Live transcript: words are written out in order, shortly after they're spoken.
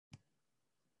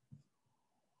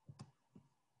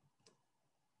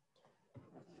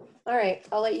All right,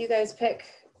 I'll let you guys pick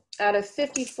out of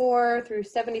 54 through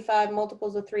 75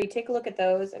 multiples of 3. Take a look at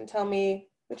those and tell me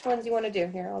which ones you want to do.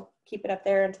 Here, I'll keep it up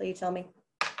there until you tell me.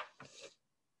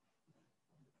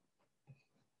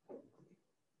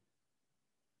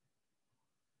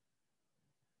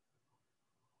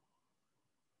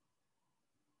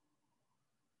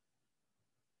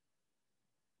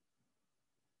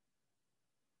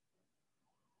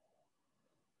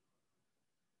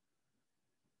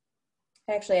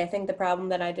 Actually, I think the problem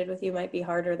that I did with you might be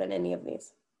harder than any of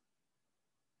these.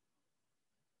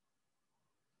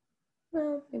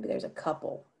 Well, maybe there's a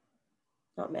couple,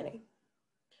 not many.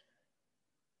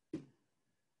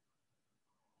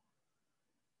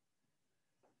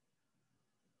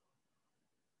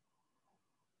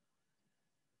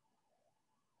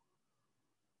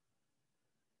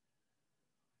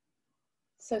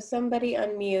 So somebody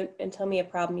unmute and tell me a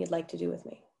problem you'd like to do with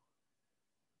me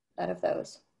out of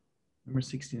those. Number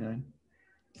 69.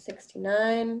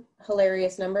 69,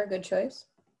 hilarious number, good choice.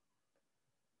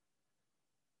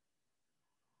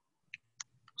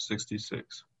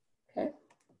 66. Okay.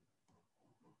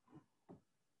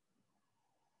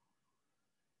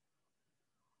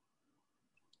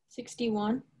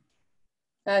 $61.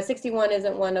 61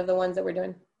 isn't one of the ones that we're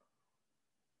doing.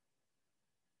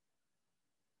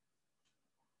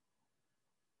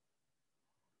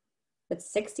 But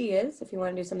 60 is, if you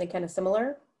want to do something kind of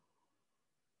similar.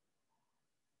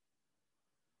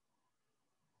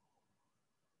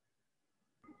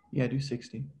 Yeah, do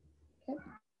 60. Okay.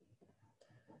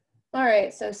 All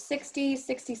right, so 60,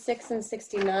 66, and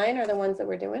 69 are the ones that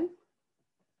we're doing.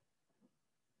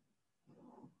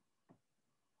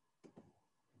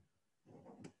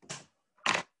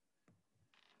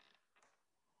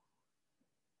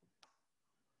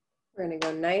 We're going to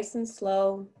go nice and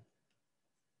slow.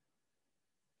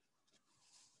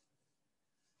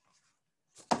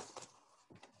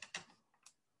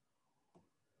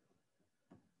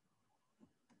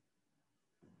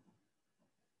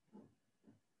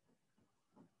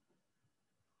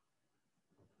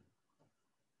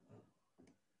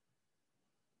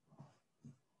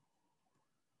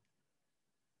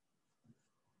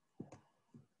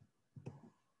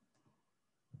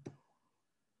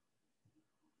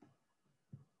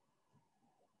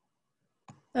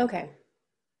 Okay.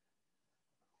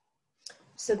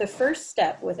 So the first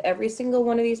step with every single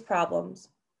one of these problems,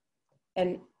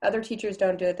 and other teachers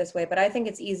don't do it this way, but I think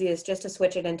it's easiest just to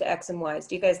switch it into X and Y's.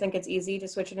 Do you guys think it's easy to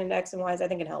switch it into X and Y's? I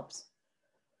think it helps.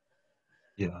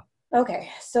 Yeah. Okay,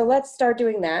 so let's start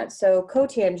doing that. So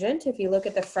cotangent, if you look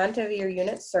at the front of your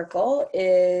unit circle,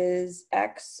 is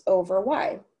X over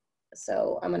Y.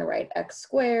 So I'm going to write X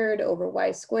squared over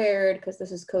Y squared because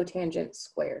this is cotangent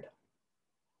squared.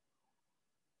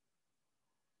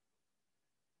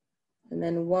 And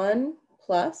then 1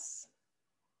 plus,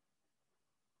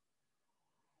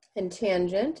 and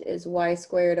tangent is Y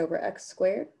squared over X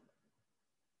squared.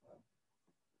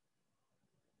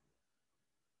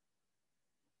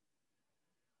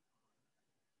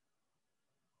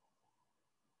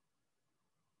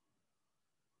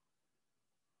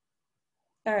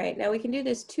 All right, now we can do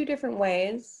this two different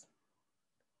ways.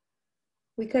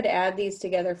 We could add these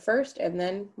together first and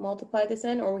then multiply this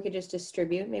in, or we could just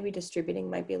distribute. Maybe distributing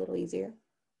might be a little easier.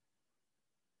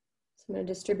 So I'm going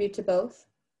to distribute to both.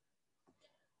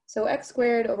 So X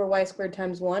squared over Y squared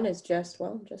times 1 is just,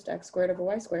 well, just X squared over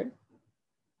Y squared.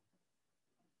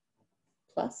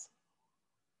 Plus.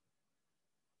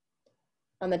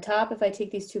 On the top, if I take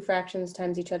these two fractions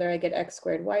times each other, I get X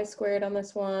squared Y squared on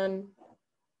this one.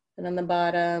 And on the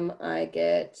bottom, I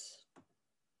get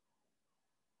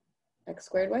X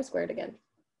squared Y squared again.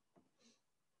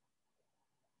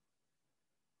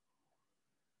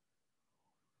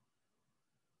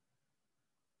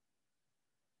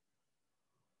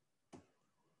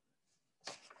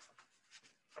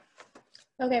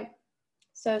 Okay,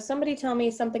 so somebody tell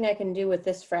me something I can do with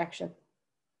this fraction.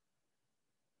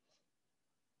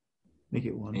 Make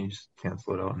it 1. And you just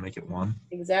cancel it out and make it 1.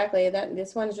 Exactly,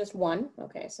 this one's just 1.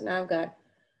 Okay, so now I've got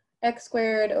X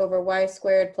squared over Y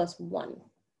squared plus 1.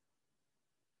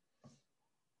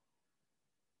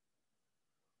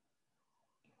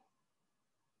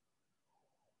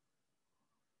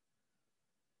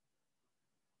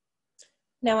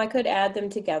 Now I could add them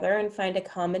together and find a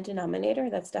common denominator.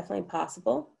 That's definitely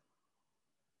possible.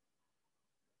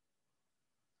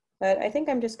 But I think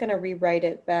I'm just going to rewrite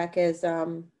it back as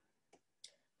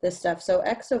this stuff. So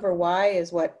X over Y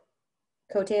is what?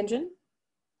 Cotangent.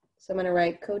 So I'm going to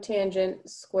write cotangent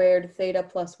squared theta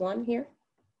plus 1 here.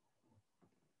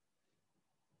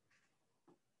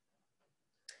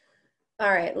 All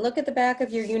right, look at the back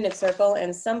of your unit circle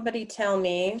and somebody tell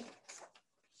me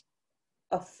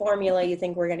a formula you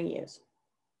think we're going to use.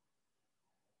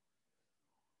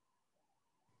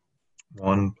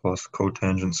 1 plus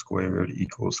cotangent squared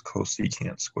equals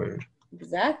cosecant squared.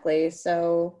 Exactly.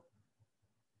 So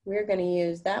we're going to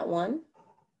use that one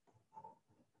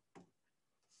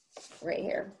right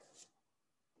here.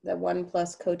 The 1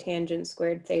 plus cotangent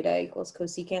squared theta equals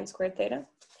cosecant squared theta.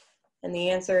 And the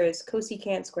answer is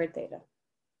cosecant squared theta.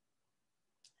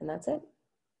 And that's it.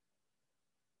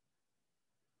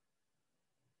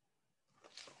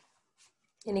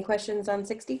 Any questions on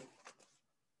 60?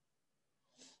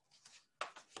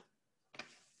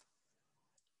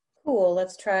 Cool,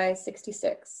 let's try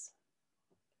 66.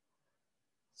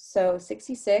 So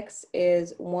 66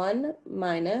 is 1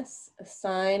 minus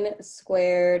sine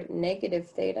squared negative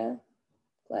theta.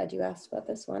 Glad you asked about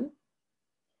this one.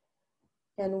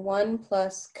 And 1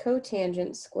 plus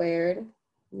cotangent squared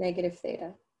negative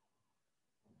theta.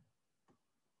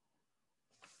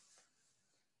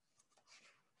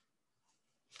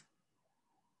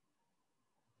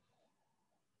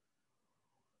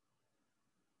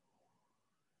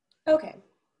 Okay,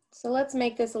 so let's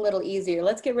make this a little easier.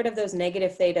 Let's get rid of those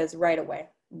negative thetas right away.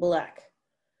 Black.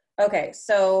 Okay,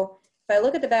 so if I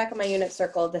look at the back of my unit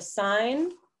circle, the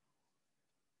sine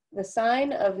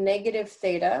of negative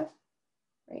theta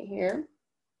right here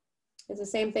is the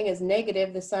same thing as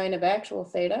negative the sine of actual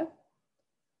theta.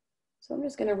 So I'm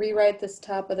just going to rewrite this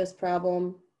top of this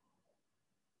problem.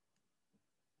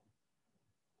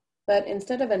 But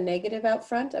instead of a negative out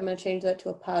front, I'm going to change that to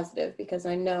a positive because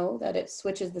I know that it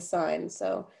switches the sign.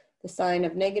 So the sine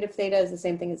of negative theta is the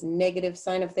same thing as negative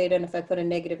sine of theta. And if I put a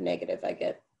negative negative, I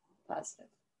get positive.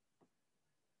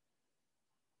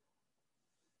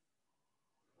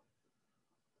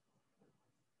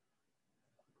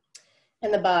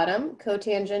 And the bottom,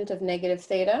 cotangent of negative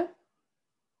theta.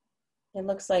 It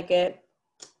looks like it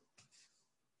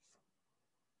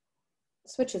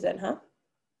switches it, huh?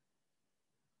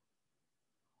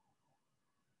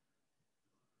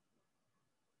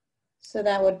 So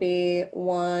that would be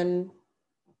 1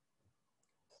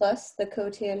 plus the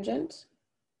cotangent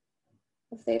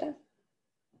of theta.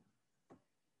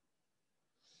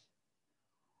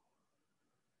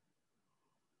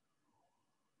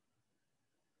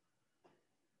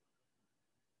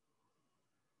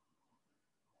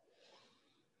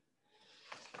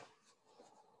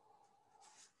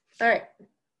 All right.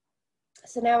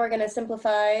 So now we're going to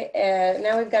simplify.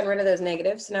 Now we've gotten rid of those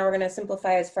negatives. So now we're going to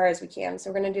simplify as far as we can. So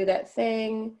we're going to do that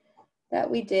thing that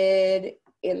we did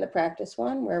in the practice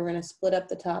one, where we're going to split up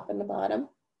the top and the bottom.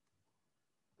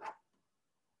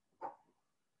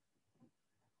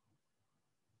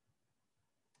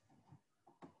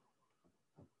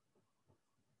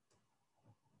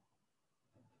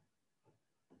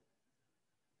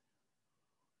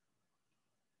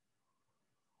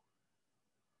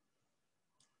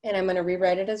 And I'm going to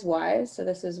rewrite it as y. So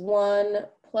this is 1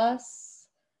 plus,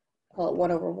 call it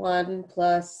 1 over 1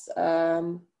 plus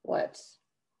what?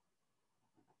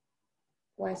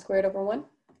 Y squared over 1.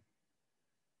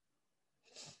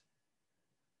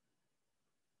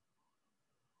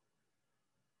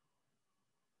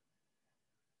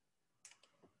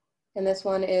 And this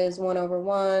one is 1 over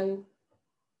 1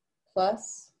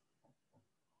 plus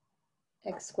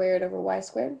x squared over y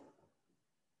squared.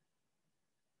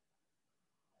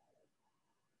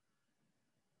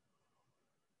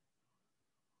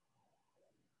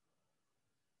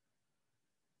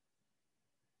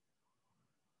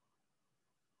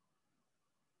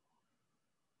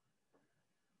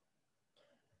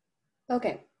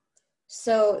 Okay,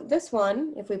 so this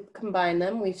one, if we combine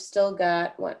them, we've still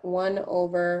got what, 1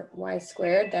 over y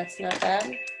squared. That's not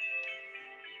bad.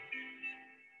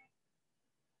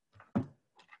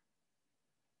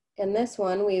 And this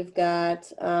one, we've got,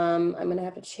 I'm going to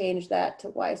have to change that to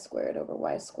y squared over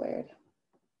y squared.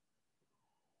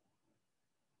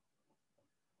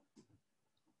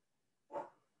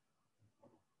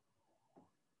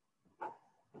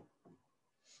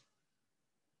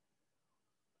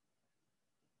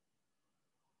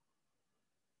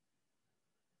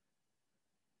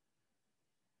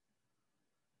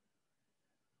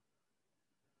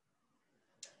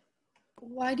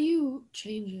 Why do you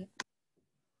change it?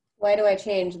 Why do I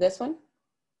change this one?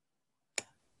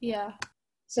 Yeah.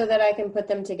 So that I can put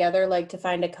them together, like to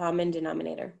find a common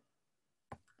denominator.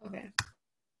 Okay.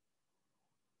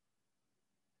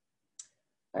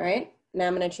 All right, now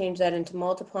I'm going to change that into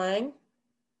multiplying.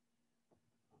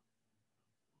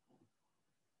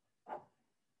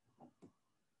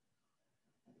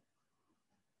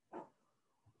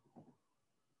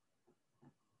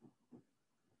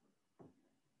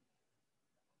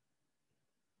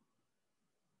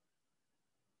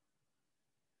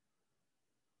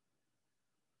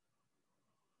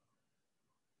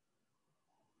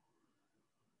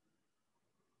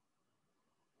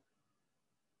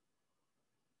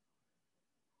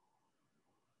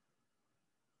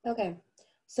 Okay,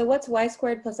 so what's y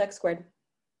squared plus x squared?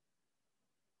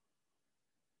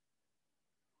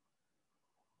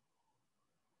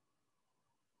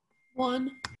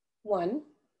 1. 1.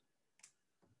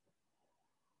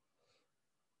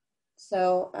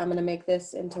 So I'm going to make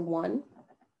this into 1.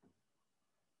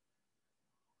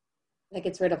 That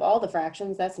gets rid of all the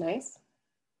fractions. That's nice.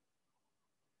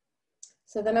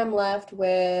 So then I'm left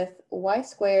with y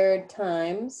squared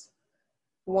times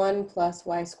 1 plus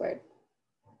y squared.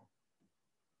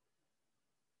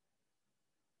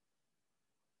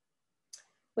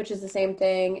 Which is the same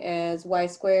thing as y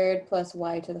squared plus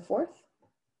y to the 4th.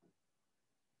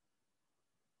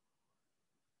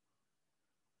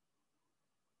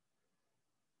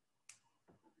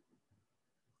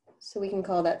 So we can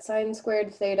call that sine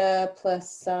squared theta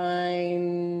plus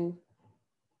sine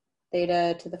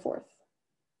theta to the 4th.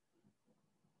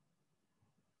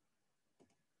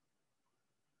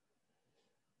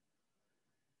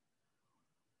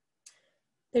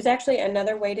 There's actually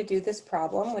another way to do this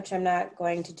problem, which I'm not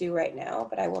going to do right now,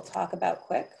 but I will talk about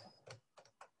quick.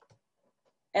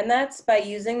 And that's by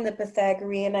using the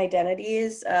Pythagorean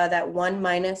identities, that 1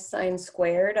 minus sine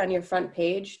squared on your front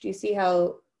page. Do you see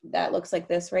how that looks like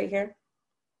this right here?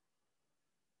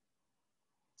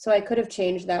 So I could have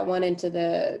changed that one into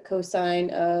the cosine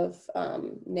of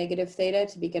negative theta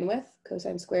to begin with,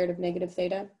 cosine squared of negative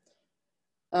theta.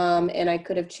 And I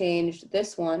could have changed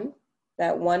this one,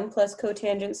 that 1 plus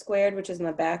cotangent squared, which is in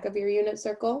the back of your unit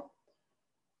circle,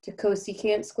 to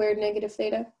cosecant squared negative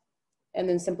theta, and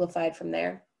then simplified from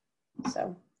there.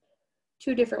 So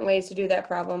 2 different ways to do that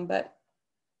problem, but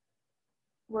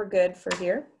we're good for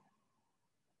here.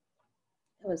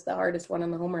 That was the hardest one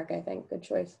on the homework, I think. Good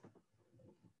choice.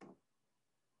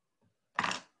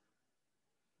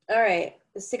 All right,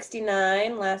 the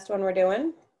 69, last one we're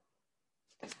doing.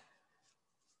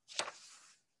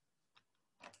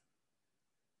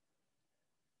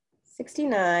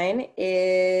 '69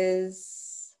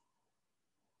 is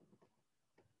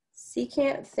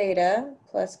secant theta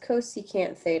plus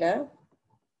cosecant theta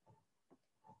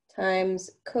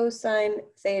times cosine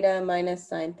theta minus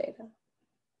sine theta.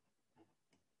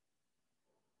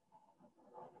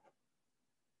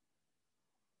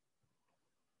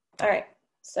 All right,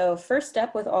 so first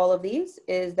step with all of these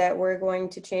is that we're going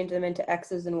to change them into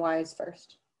x's and y's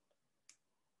first.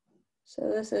 So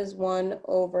this is 1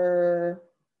 over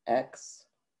x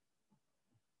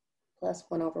plus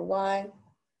 1 over y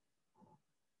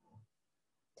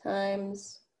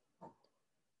times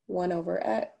 1 over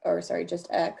x, or sorry, just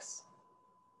x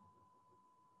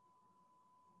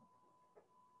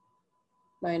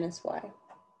minus y.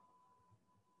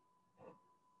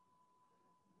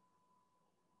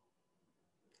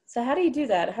 So how do you do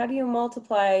that? How do you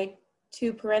multiply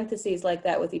 2 parentheses like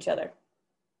that with each other?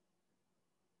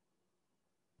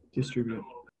 Distribute.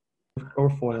 Or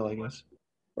FOIL, I guess.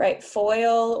 Right,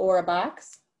 FOIL or a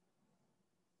box.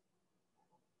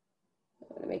 I'm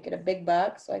going to make it a big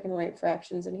box so I can write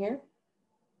fractions in here.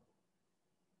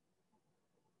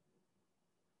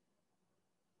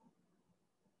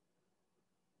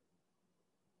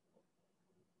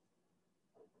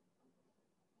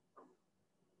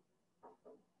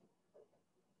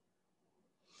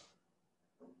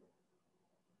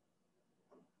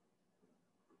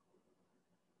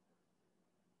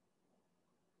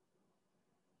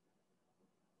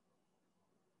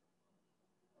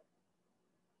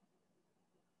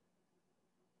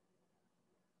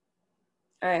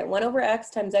 All right, 1 over x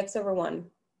times x over 1.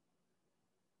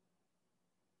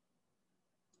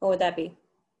 What would that be?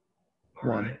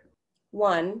 1.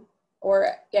 1,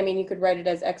 or I mean, you could write it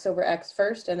as x over x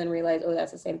first and then realize, oh,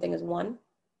 that's the same thing as 1.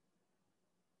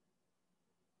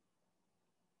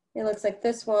 It looks like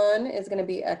this one is going to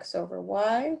be x over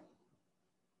y,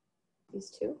 these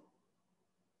two.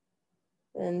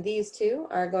 And these two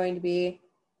are going to be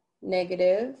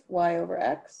negative y over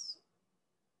x.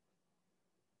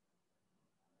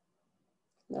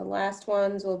 The last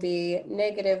ones will be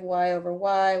negative y over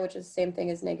y, which is the same thing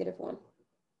as negative 1.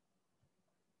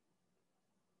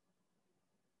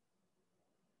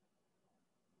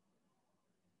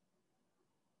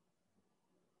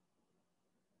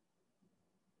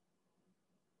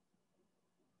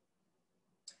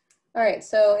 All right,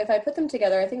 so if I put them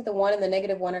together, I think the 1 and the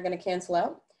negative 1 are going to cancel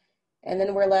out. And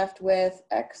then we're left with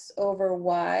x over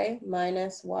y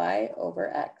minus y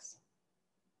over x.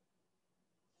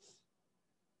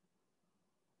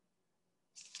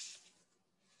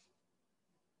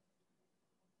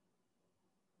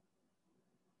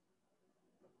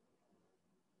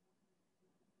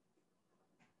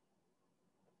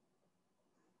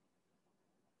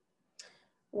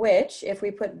 Which, if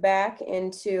we put back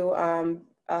into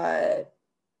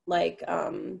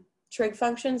trig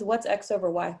functions, what's x over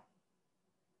y?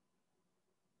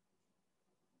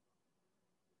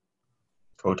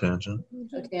 Cotangent.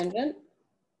 Cotangent.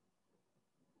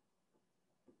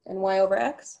 And y over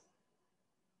x?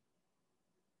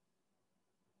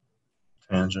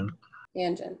 Tangent.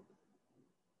 Tangent.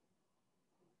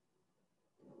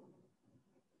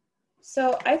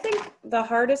 So I think the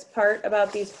hardest part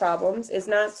about these problems is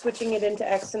not switching it into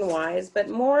x and y's, but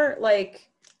more like,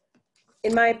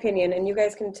 in my opinion, and you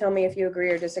guys can tell me if you agree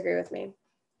or disagree with me.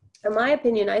 In my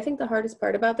opinion, I think the hardest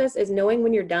part about this is knowing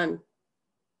when you're done.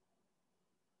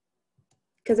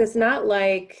 Because it's not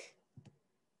like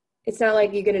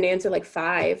you get an answer like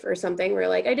 5 or something where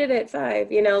like, I did it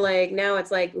 5, you know, like now it's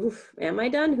like, oof, am I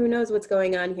done? Who knows what's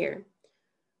going on here?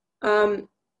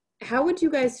 How would you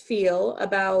guys feel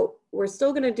about, we're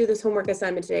still going to do this homework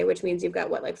assignment today, which means you've got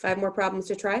what, like 5 more problems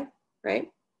to try, right?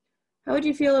 How would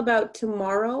you feel about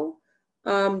tomorrow?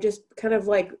 Just kind of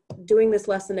like doing this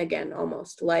lesson again,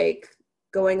 almost like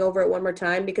going over it one more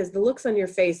time, because the looks on your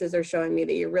faces are showing me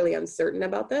that you're really uncertain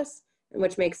about this, and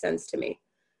which makes sense to me.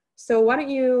 So why don't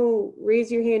you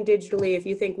raise your hand digitally if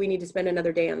you think we need to spend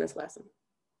another day on this lesson?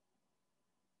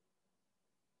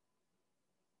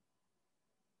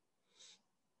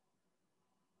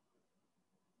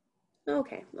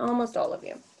 Okay, almost all of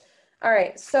you. All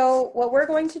right, so what we're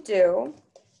going to do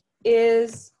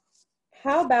is,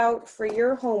 how about for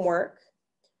your homework,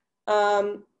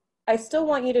 I still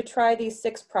want you to try these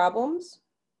 6 problems,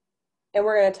 and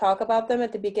we're going to talk about them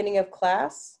at the beginning of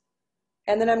class.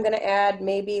 And then I'm going to add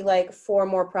maybe like 4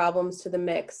 more problems to the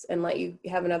mix and let you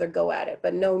have another go at it.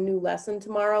 But no new lesson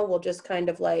tomorrow. We'll just kind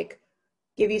of like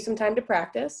give you some time to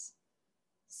practice,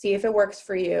 see if it works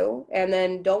for you. And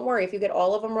then don't worry, if you get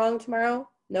all of them wrong tomorrow,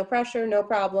 no pressure, no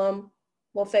problem.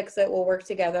 We'll fix it. We'll work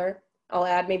together. I'll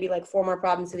add maybe like 4 more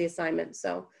problems to the assignment.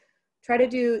 So try to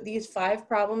do these 5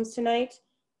 problems tonight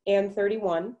and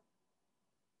 31.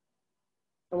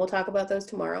 And we'll talk about those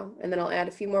tomorrow. And then I'll add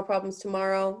a few more problems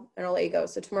tomorrow and I'll let you go.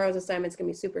 So tomorrow's assignment's gonna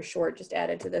be super short, just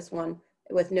added to this one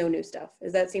with no new stuff.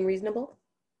 Does that seem reasonable?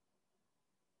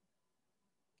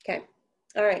 Okay.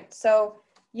 All right. So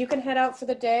you can head out for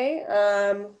the day.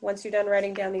 Once you're done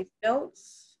writing down these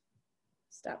notes,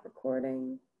 stop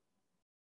recording.